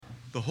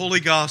The Holy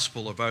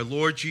Gospel of our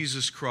Lord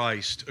Jesus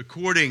Christ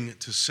according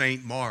to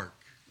St. Mark.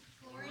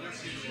 Glory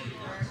to you,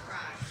 Lord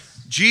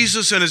Christ.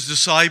 Jesus and his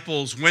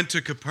disciples went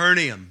to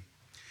Capernaum,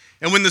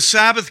 and when the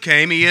Sabbath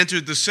came, he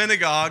entered the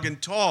synagogue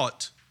and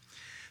taught.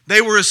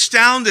 They were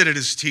astounded at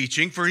his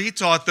teaching, for he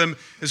taught them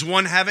as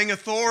one having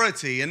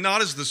authority and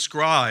not as the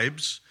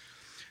scribes.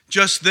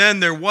 Just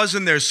then there was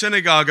in their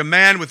synagogue a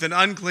man with an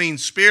unclean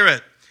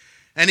spirit,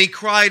 and he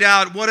cried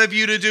out, "What have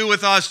you to do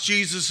with us,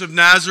 Jesus of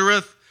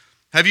Nazareth?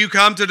 Have you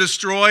come to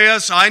destroy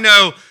us? I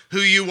know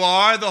who you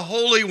are, the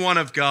Holy One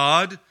of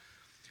God."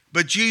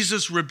 But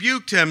Jesus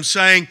rebuked him,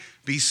 saying,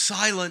 "Be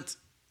silent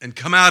and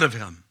come out of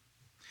him."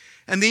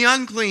 And the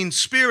unclean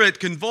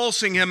spirit,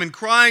 convulsing him and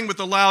crying with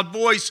a loud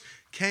voice,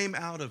 came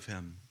out of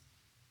him.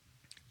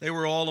 They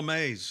were all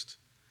amazed,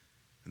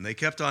 and they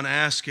kept on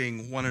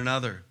asking one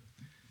another,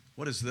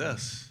 "What is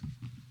this?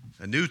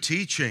 A new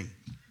teaching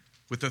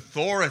with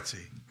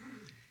authority.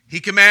 He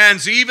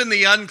commands even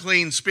the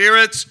unclean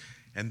spirits,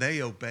 and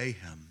they obey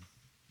him."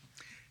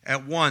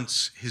 At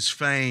once his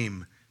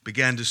fame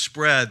began to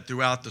spread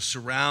throughout the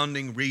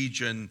surrounding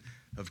region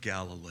of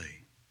Galilee.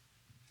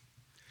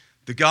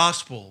 The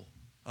Gospel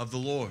of the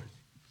Lord.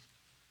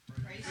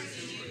 Praise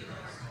to you,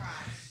 Lord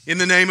Christ. In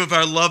the name of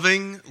our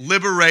loving,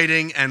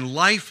 liberating, and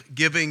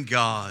life-giving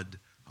God.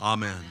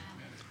 Amen.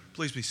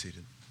 Please be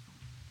seated.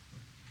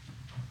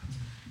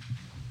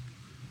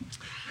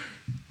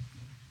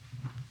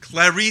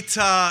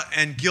 Clarita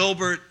and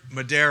Gilbert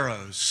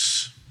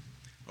Medeiros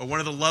are one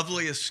of the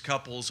loveliest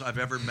couples I've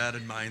ever met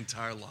in my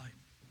entire life.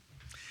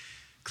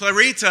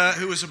 Clarita,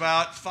 who was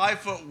about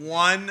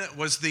 5'1",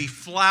 was the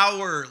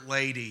flower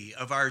lady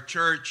of our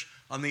church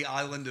on the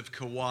island of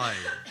Kauai.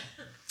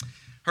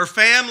 Her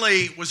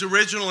family was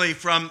originally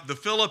from the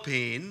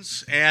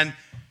Philippines, and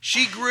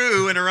she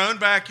grew in her own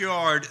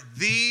backyard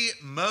the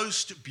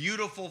most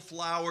beautiful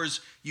flowers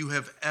you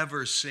have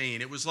ever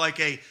seen. It was like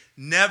a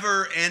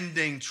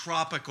never-ending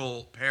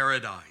tropical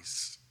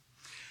paradise.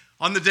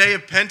 On the day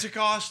of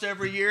Pentecost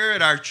every year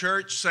at our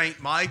church, St.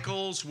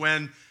 Michael's,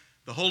 when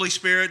the Holy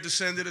Spirit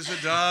descended as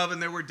a dove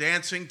and there were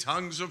dancing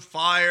tongues of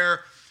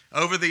fire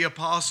over the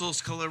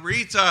apostles,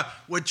 Clarita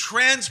would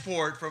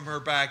transport from her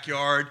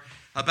backyard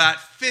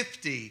about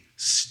 50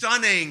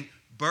 stunning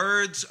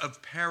birds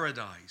of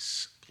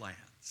paradise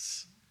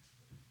plants.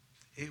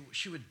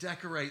 She would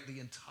decorate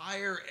the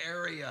entire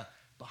area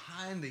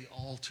behind the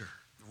altar,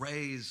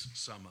 raise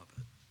some of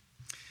it.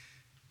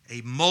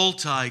 A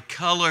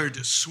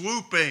multicolored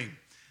swooping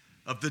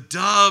of the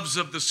doves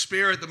of the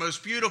Spirit, the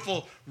most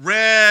beautiful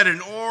red and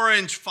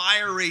orange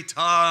fiery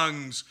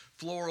tongues,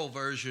 floral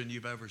version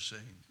you've ever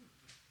seen.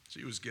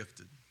 She was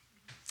gifted.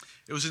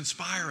 It was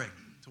inspiring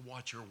to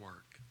watch her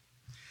work.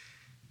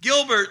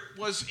 Gilbert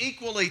was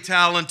equally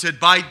talented.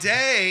 By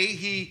day,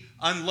 he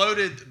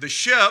unloaded the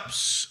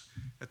ships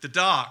at the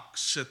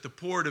docks at the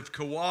port of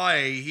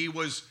Kauai. He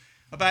was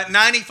about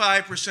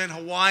 95%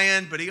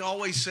 Hawaiian, but he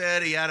always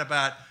said he had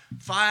about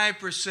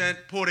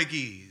 5%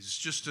 Portuguese,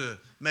 just to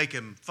make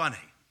him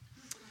funny.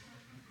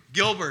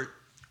 Gilbert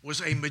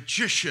was a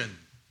magician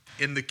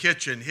in the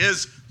kitchen.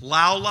 His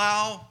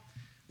lau,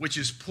 which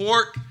is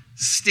pork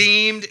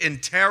steamed in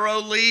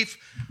taro leaf,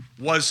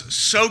 was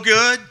so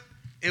good,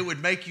 it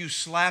would make you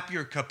slap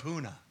your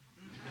kapuna.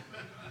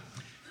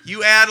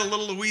 You add a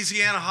little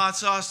Louisiana hot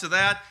sauce to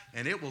that,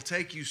 and it will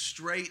take you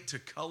straight to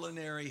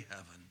culinary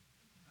heaven.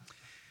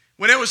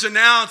 When it was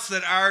announced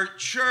that our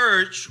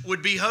church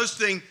would be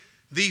hosting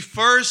the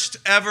first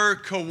ever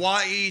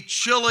Kauai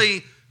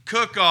chili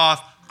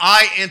cook-off,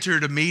 I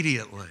entered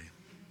immediately.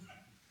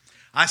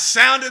 I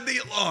sounded the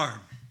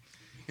alarm.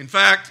 In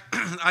fact,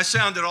 I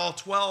sounded all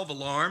 12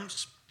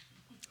 alarms,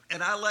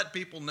 and I let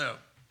people know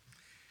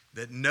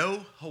that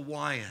no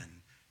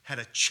Hawaiian had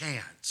a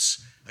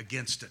chance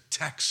against a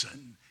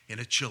Texan in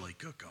a chili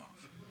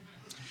cook-off.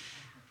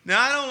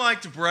 Now, I don't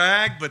like to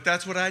brag, but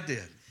that's what I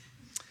did.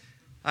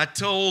 I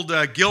told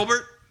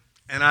Gilbert,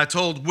 and I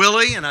told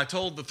Willie, and I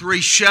told the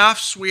 3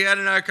 chefs we had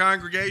in our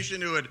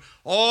congregation who had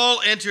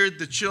all entered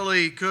the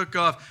chili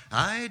cook-off,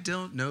 "I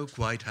don't know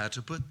quite how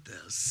to put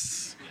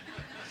this."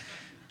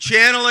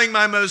 Channeling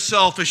my most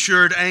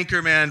self-assured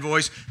anchorman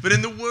voice, "But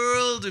in the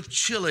world of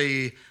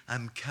chili,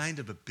 I'm kind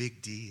of a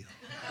big deal.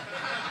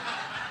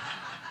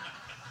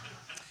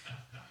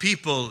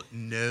 People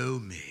know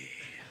me."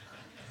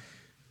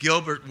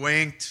 Gilbert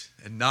winked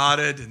and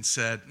nodded and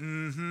said,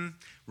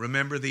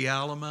 "Remember the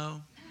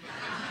Alamo?"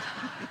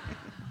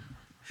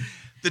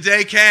 The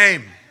day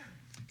came.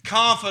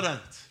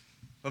 Confident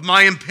of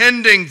my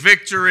impending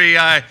victory,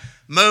 I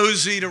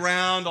moseyed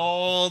around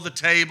all the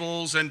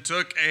tables and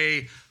took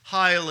a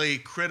highly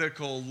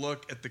critical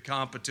look at the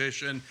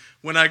competition.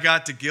 When I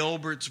got to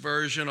Gilbert's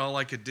version, all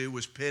I could do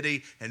was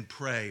pity and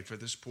pray for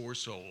this poor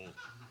soul.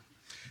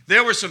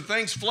 There were some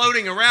things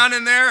floating around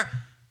in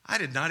there I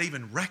did not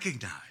even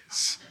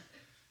recognize,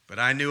 but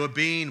I knew a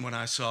bean when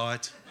I saw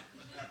it.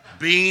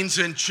 Beans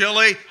and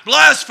chili,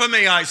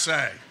 blasphemy, I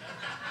say.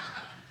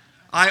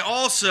 I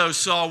also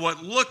saw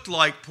what looked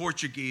like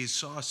Portuguese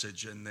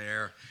sausage in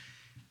there,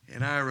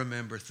 and I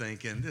remember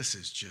thinking, this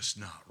is just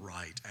not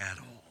right at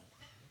all.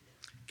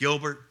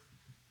 Gilbert,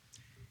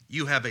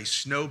 you have a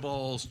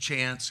snowball's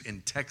chance in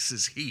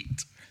Texas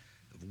heat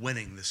of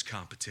winning this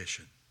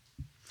competition.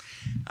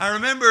 I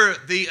remember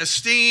the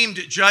esteemed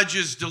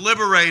judges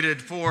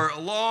deliberated for a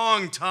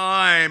long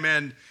time,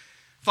 and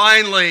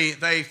finally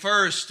they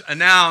first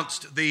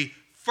announced the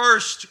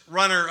first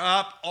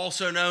runner-up,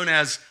 also known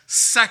as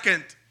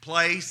second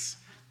place,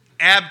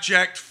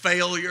 abject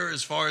failure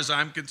as far as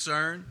I'm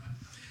concerned.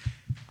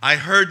 I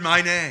heard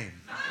my name.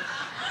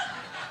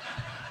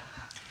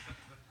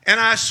 And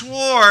I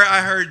swore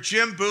I heard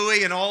Jim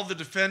Bowie and all the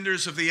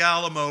defenders of the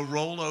Alamo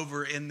roll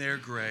over in their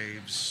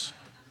graves.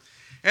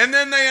 And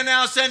then they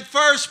announced in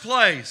first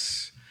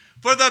place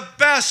for the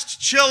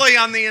best chili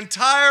on the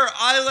entire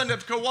island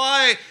of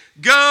Kauai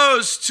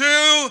goes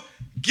to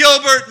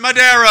Gilbert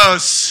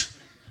Medeiros.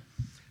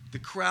 The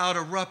crowd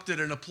erupted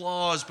in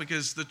applause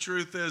because the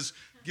truth is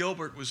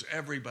Gilbert was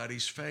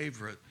everybody's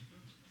favorite.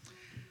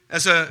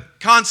 As a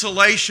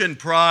consolation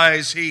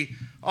prize, he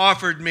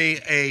offered me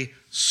a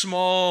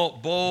small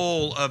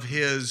bowl of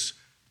his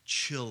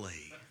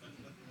chili.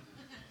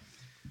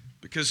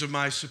 Because of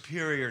my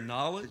superior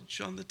knowledge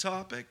on the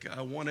topic,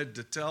 I wanted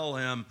to tell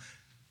him,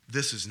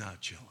 this is not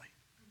chili.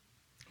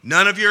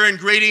 None of your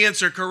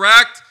ingredients are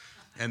correct,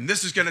 and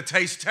this is going to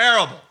taste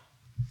terrible.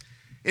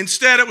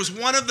 Instead, it was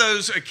one of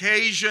those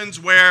occasions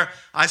where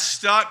I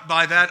stuck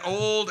by that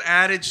old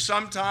adage,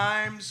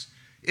 sometimes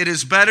it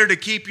is better to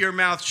keep your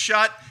mouth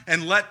shut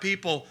and let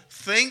people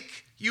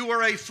think you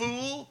are a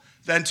fool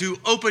than to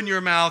open your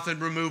mouth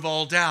and remove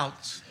all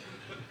doubts.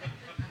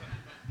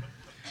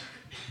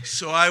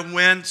 So I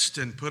winced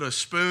and put a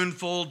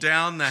spoonful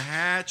down the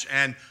hatch,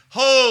 and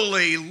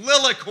holy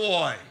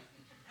lilikoi,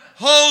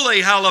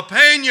 holy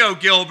jalapeno,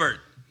 Gilbert,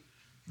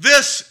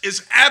 this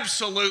is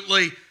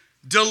absolutely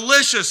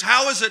delicious.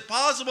 How is it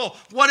possible?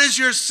 What is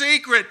your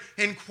secret?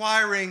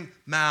 Inquiring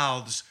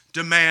mouths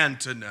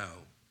demand to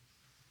know.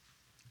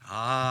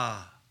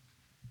 Ah,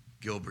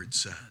 Gilbert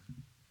said,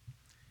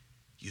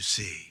 you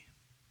see,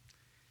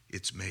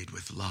 it's made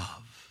with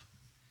love.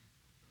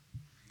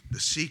 The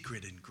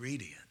secret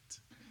ingredient,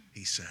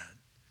 he said,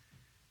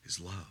 is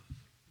love.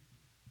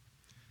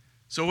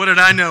 So what did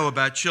I know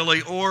about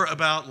chili or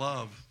about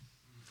love?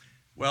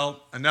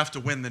 Well, enough to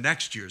win the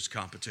next year's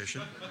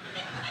competition.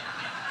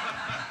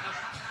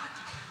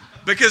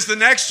 Because the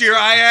next year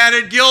I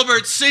added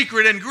Gilbert's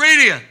secret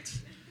ingredient.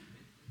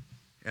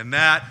 And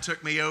that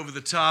took me over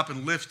the top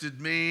and lifted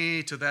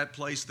me to that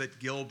place that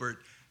Gilbert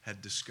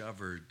had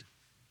discovered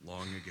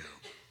long ago.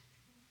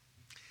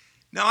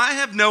 Now, I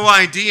have no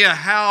idea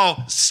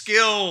how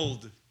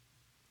skilled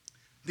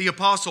the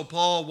Apostle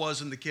Paul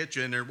was in the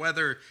kitchen or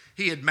whether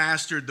he had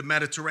mastered the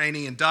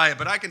Mediterranean diet,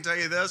 but I can tell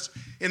you this,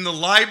 in the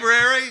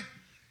library,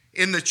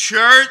 in the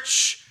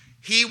church,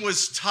 he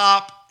was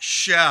top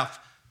chef.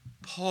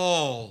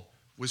 Paul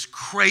was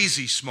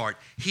crazy smart.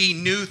 He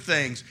knew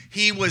things.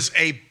 He was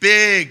a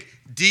big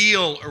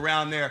deal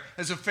around there.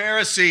 As a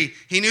Pharisee,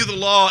 he knew the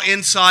law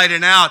inside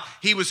and out.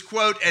 He was,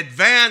 quote,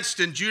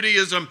 advanced in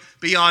Judaism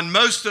beyond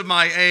most of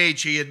my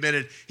age, he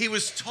admitted. He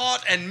was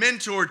taught and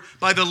mentored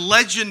by the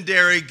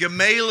legendary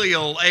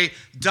Gamaliel, a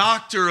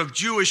doctor of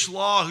Jewish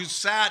law who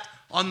sat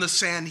on the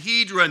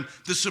Sanhedrin,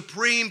 the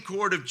Supreme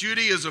Court of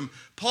Judaism.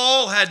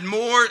 Paul had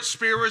more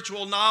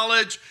spiritual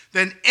knowledge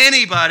than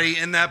anybody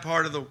in that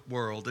part of the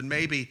world, and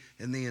maybe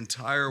in the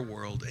entire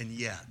world, and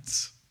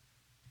yet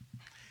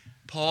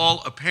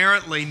Paul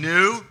apparently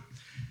knew,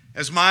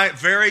 as my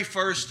very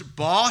first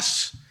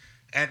boss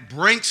at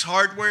Brink's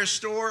hardware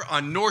store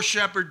on North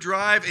Shepherd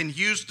Drive in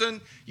Houston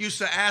used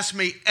to ask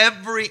me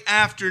every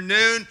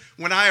afternoon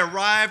when I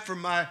arrived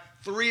from my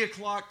 3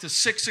 o'clock to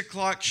 6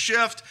 o'clock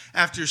shift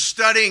after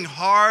studying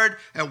hard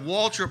at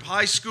Waltrip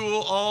High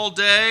School all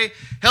day,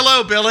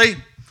 hello, Billy,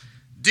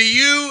 do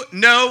you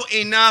know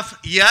enough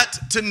yet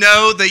to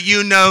know that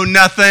you know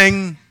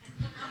nothing?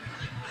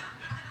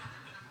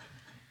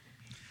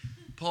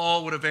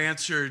 Paul would have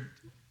answered,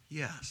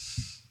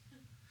 yes.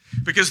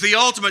 Because the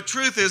ultimate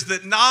truth is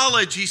that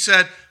knowledge, he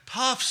said,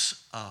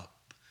 puffs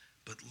up,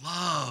 but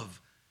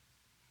love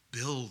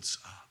builds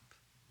up.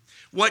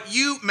 What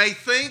you may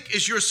think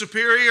is your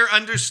superior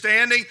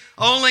understanding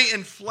only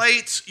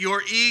inflates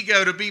your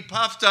ego. To be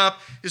puffed up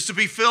is to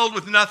be filled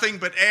with nothing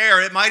but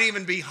air. It might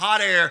even be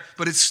hot air,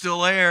 but it's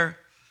still air.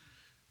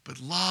 But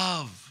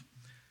love,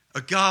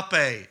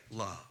 agape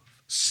love,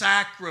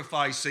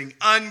 sacrificing,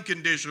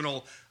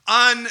 unconditional,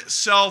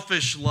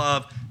 unselfish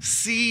love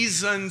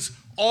seasons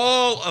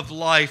all of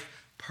life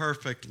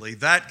perfectly.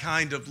 That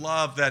kind of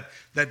love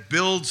that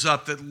builds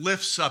up, that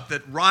lifts up,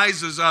 that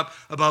rises up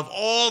above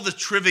all the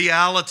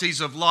trivialities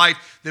of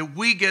life that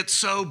we get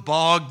so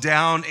bogged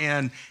down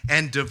in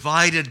and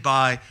divided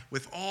by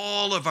with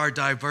all of our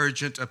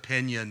divergent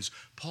opinions.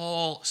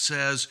 Paul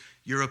says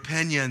your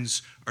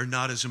opinions are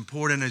not as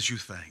important as you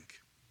think.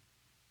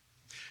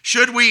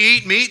 Should we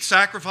eat meat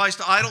sacrificed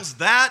to idols?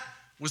 That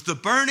was the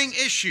burning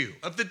issue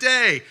of the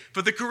day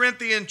for the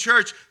Corinthian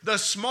church. The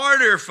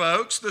smarter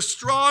folks, the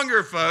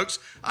stronger folks,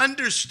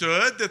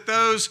 understood that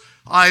those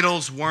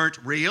idols weren't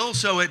real,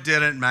 so it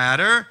didn't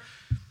matter.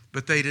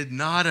 But they did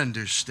not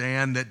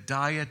understand that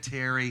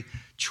dietary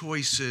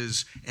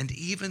choices and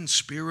even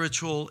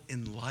spiritual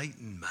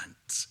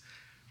enlightenment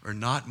are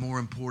not more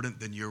important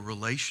than your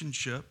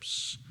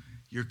relationships,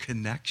 your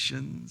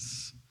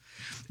connections.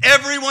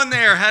 Everyone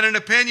there had an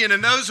opinion,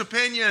 and those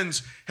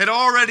opinions had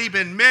already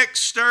been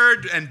mixed,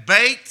 stirred, and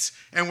baked,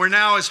 and were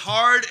now as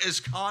hard as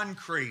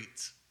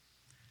concrete,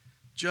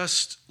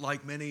 just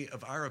like many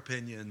of our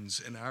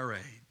opinions in our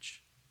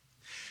age.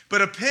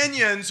 But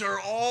opinions are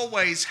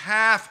always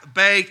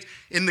half-baked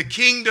in the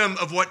kingdom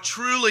of what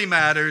truly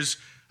matters,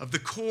 of the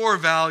core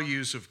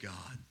values of God.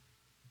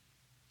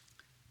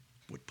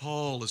 What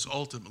Paul is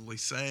ultimately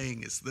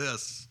saying is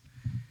this: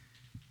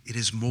 it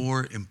is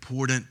more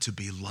important to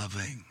be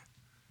loving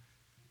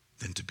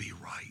than to be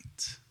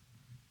right.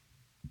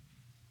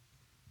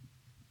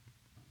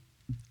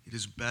 It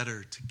is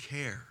better to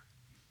care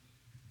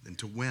than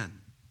to win.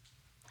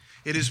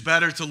 It is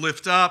better to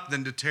lift up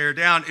than to tear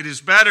down. It is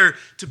better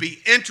to be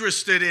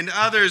interested in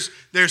others,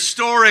 their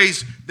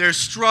stories, their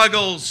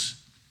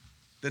struggles,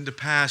 than to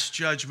pass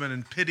judgment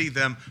and pity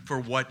them for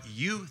what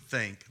you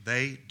think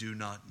they do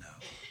not know.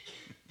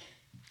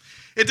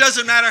 It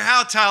doesn't matter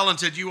how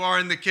talented you are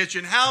in the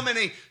kitchen, how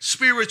many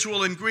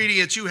spiritual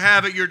ingredients you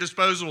have at your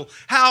disposal,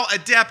 how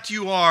adept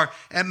you are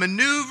at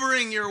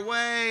maneuvering your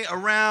way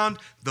around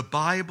the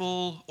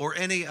Bible or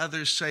any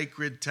other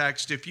sacred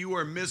text. If you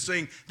are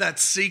missing that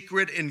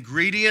secret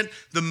ingredient,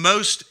 the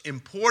most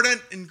important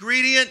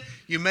ingredient,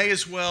 you may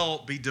as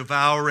well be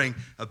devouring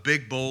a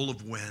big bowl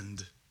of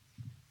wind.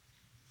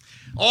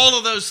 All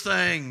of those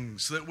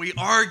things that we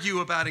argue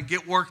about and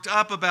get worked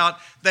up about,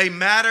 they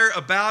matter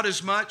about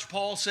as much,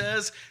 Paul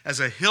says, as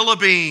a hill of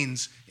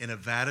beans in a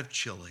vat of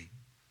chili.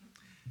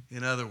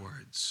 In other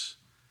words,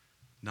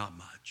 not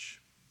much.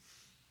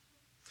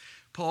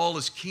 Paul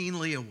is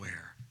keenly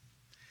aware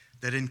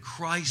that in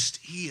Christ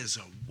he is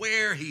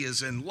aware, he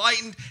is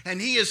enlightened,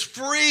 and he is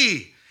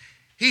free.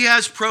 He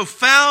has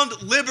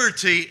profound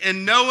liberty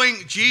in knowing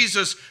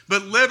Jesus,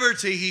 but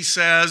liberty, he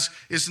says,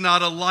 is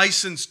not a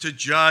license to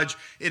judge.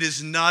 It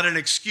is not an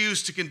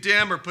excuse to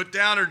condemn or put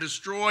down or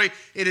destroy.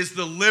 It is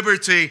the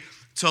liberty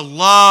to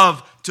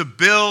love, to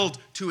build,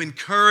 to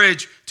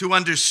encourage, to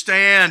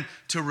understand,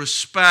 to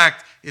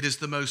respect. It is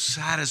the most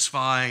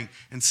satisfying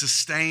and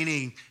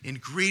sustaining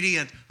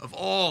ingredient of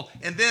all.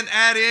 And then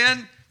add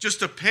in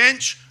just a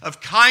pinch of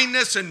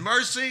kindness and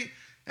mercy,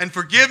 and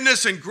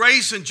forgiveness and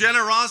grace and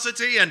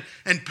generosity and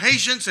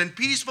patience and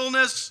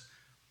peacefulness,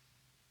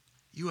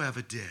 you have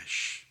a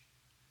dish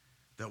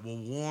that will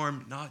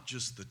warm not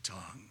just the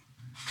tongue,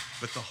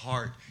 but the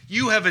heart.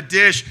 You have a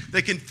dish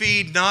that can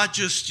feed not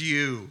just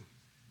you,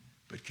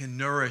 but can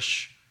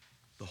nourish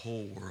the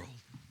whole world.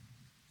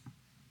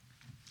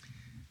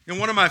 And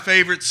one of my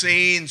favorite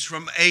scenes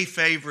from a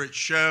favorite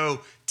show,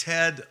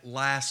 Ted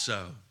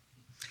Lasso.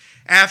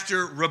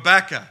 After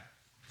Rebecca,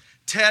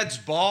 Ted's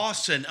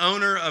boss and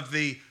owner of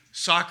the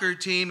soccer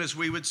team, as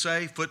we would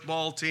say,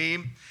 football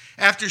team,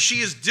 after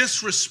she is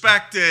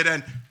disrespected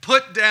and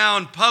put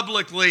down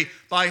publicly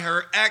by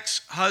her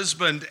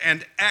ex-husband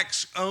and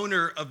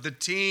ex-owner of the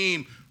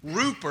team,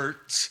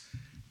 Rupert,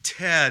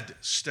 Ted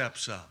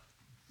steps up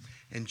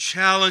and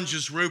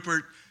challenges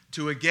Rupert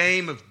to a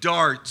game of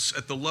darts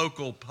at the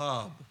local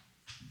pub.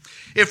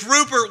 If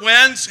Rupert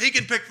wins, he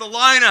can pick the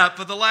lineup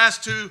for the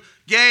last two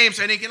games,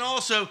 and he can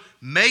also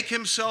make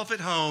himself at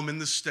home in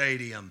the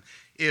stadium.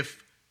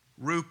 If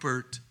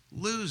Rupert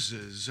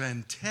loses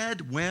and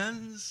Ted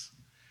wins,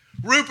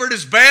 Rupert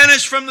is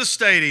banished from the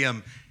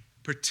stadium,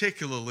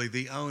 particularly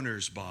the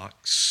owner's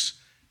box,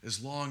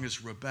 as long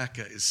as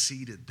Rebecca is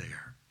seated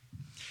there.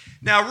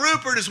 Now,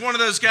 Rupert is one of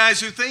those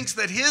guys who thinks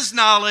that his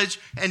knowledge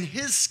and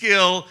his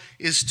skill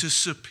is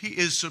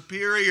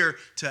superior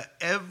to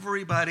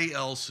everybody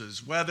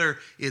else's, whether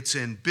it's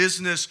in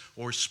business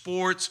or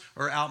sports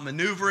or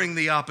outmaneuvering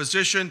the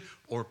opposition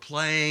or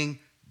playing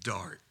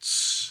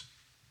darts.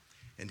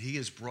 And he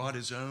has brought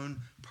his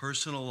own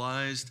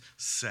personalized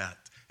set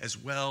as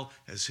well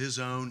as his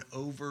own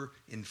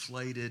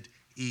overinflated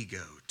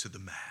ego to the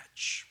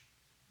match.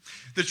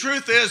 The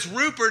truth is,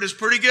 Rupert is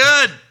pretty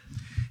good.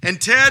 And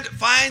Ted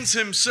finds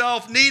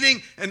himself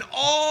needing an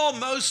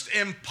almost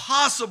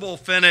impossible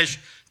finish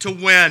to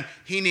win.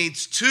 He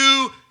needs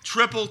 2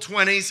 triple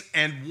 20s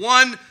and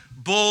 1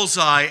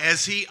 bullseye.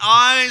 As he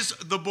eyes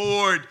the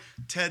board,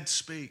 Ted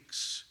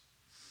speaks.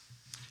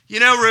 You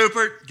know,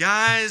 Rupert,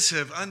 guys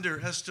have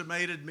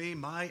underestimated me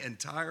my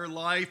entire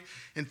life,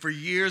 and for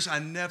years I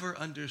never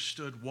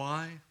understood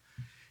why.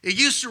 It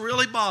used to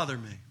really bother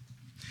me.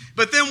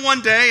 But then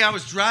one day I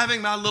was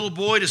driving my little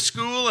boy to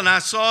school, and I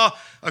saw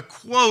a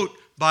quote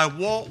by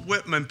Walt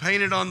Whitman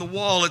painted on the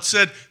wall. It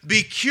said,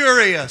 "Be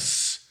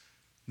curious,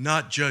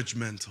 not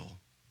judgmental."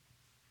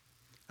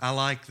 I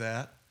like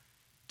that.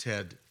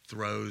 Ted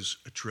throws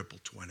a triple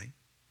 20.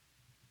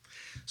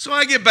 So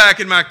I get back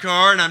in my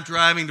car and I'm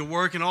driving to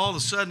work, and all of a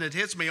sudden it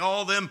hits me,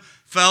 all them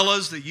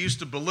fellas that used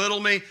to belittle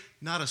me,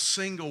 not a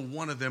single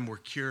one of them were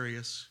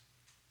curious.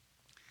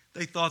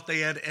 They thought they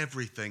had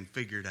everything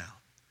figured out.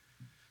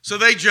 So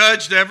they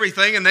judged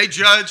everything and they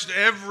judged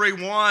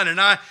everyone.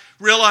 And I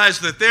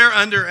realized that they're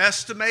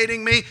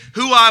underestimating me.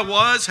 Who I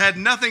was had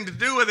nothing to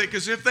do with it,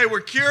 because if they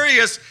were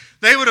curious,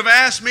 they would have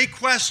asked me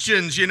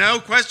questions,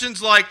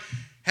 questions like,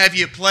 have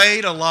you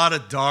played a lot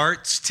of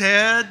darts,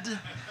 Ted?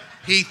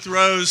 He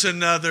throws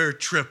another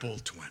triple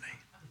 20.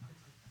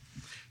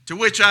 To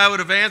which I would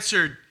have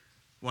answered,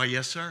 why,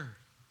 yes, sir.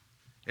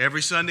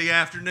 Every Sunday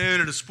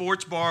afternoon at a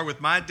sports bar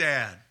with my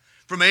dad.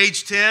 From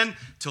age 10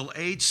 till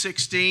age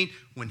 16,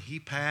 when he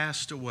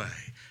passed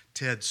away,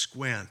 Ted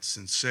squints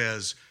and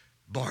says,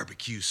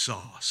 barbecue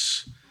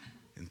sauce,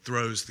 and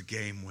throws the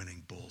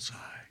game-winning bullseye.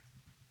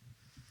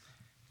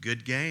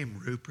 Good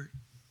game, Rupert.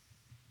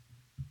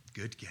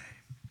 Good game.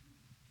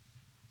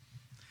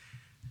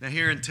 Now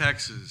here in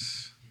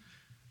Texas,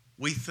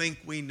 we think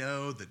we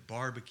know that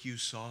barbecue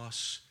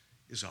sauce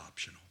is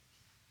optional,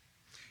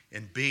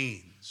 and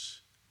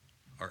beans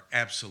are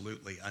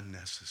absolutely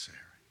unnecessary.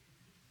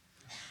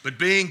 But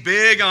being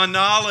big on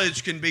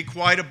knowledge can be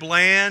quite a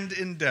bland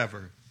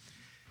endeavor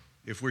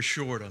if we're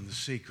short on the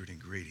secret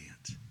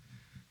ingredient,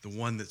 the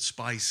one that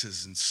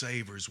spices and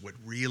savors what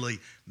really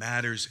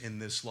matters in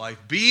this life.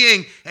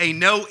 Being a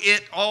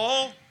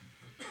know-it-all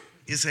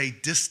is a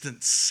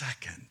distant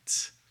second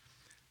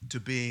to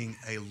being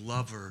a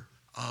lover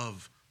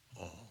of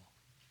all.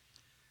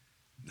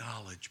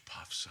 Knowledge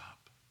puffs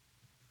up,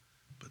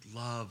 but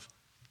love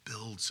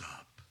builds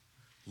up,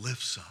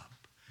 lifts up,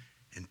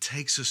 and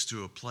takes us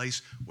to a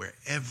place where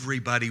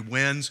everybody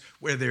wins,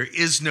 where there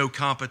is no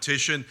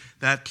competition,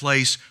 that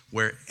place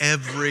where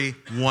every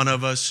one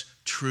of us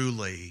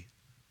truly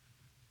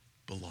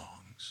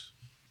belongs.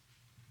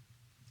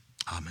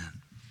 Amen.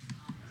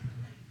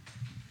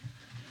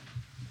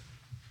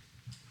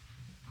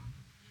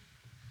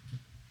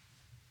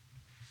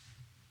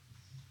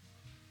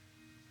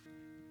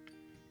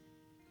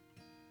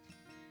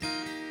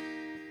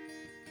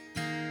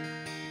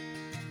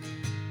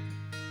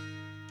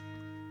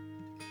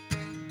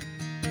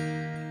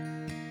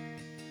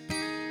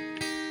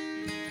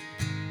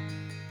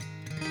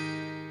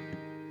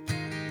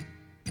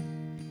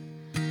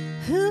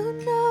 Who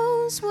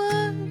knows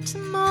what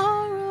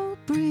tomorrow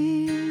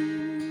brings?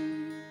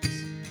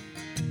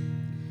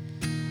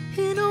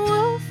 In a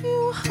world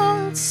few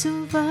hearts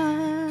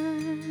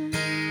survive.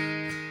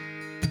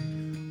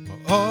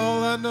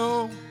 All I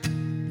know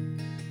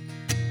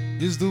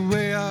is the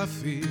way I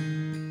feel.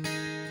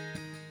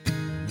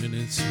 When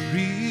it's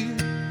real,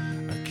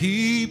 I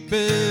keep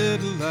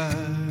it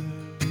alive.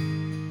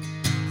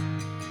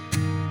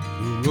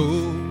 The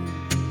road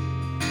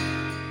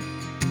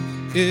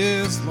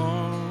is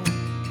long.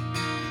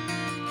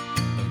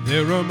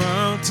 There are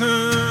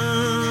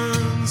mountains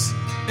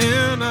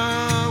in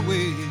our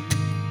way,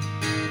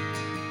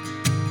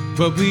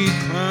 but we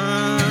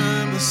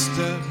climb a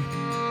step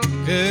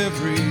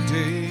every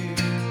day.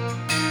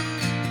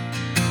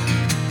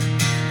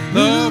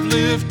 Love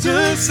lifts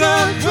us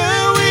up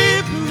where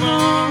we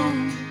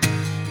belong,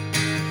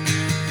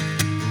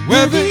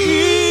 where the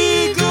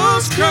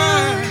eagles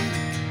cry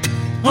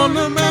on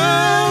the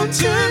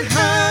mountain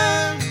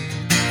high.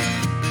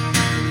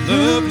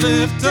 Love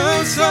lifts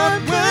us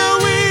up where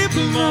we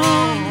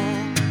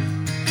belong,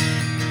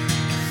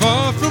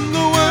 far from the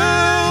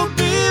world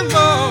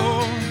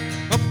below,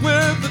 up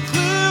where the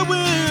clear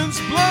winds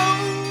blow.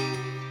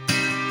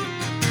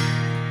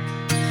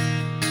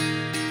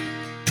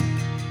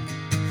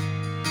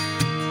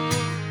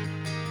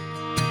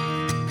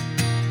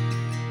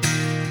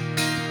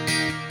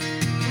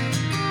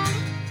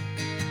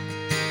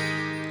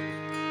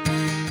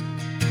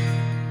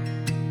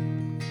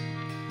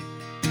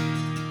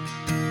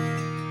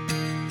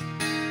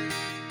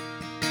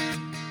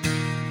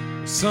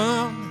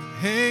 Some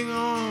hang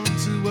on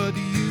to what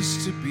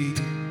used to be,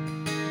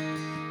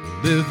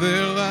 live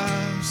their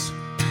lives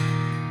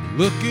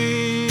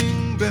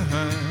looking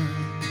behind.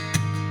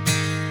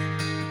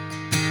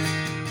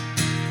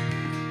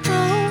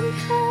 All we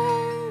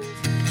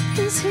have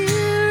is here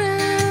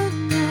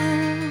and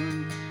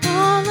now.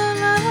 All our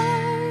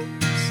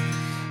lives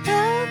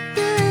out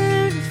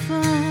there to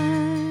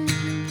find.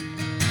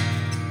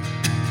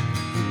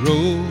 The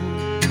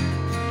road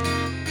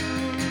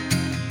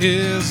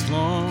is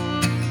long.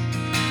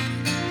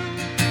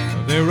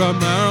 There are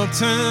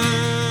mountains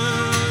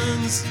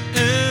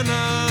in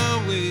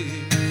our way,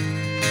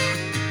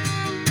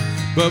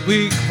 but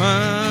we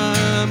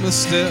climb a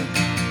step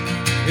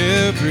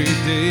every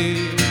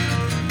day.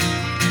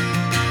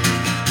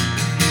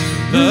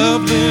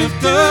 Love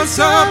lifts us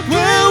up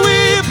where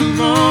we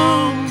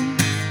belong,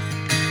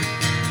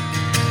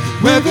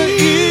 where the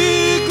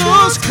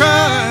eagles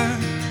cry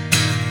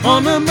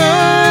on the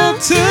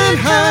mountain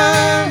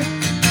high.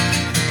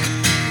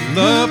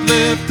 Love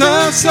lifts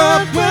us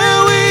up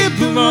where we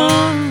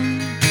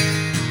belong,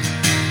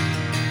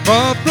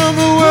 far from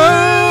the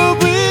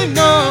world we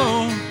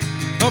know,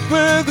 up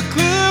where the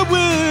clear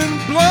wind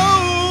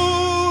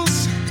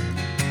blows.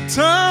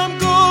 Time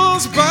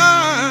goes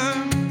by,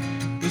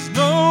 there's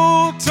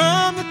no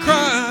time to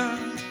cry.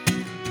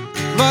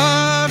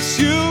 Life's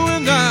you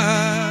and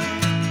I,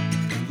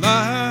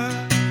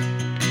 life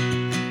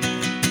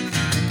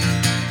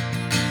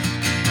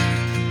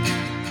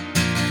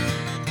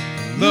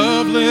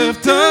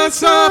lift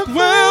us up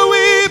where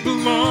we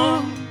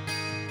belong.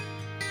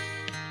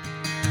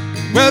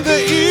 Where the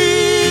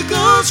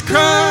eagles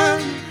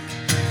cry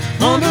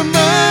on the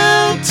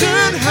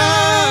mountain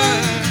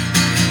high.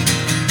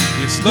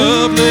 His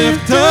love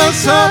lift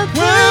us up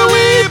where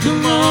we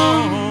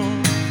belong.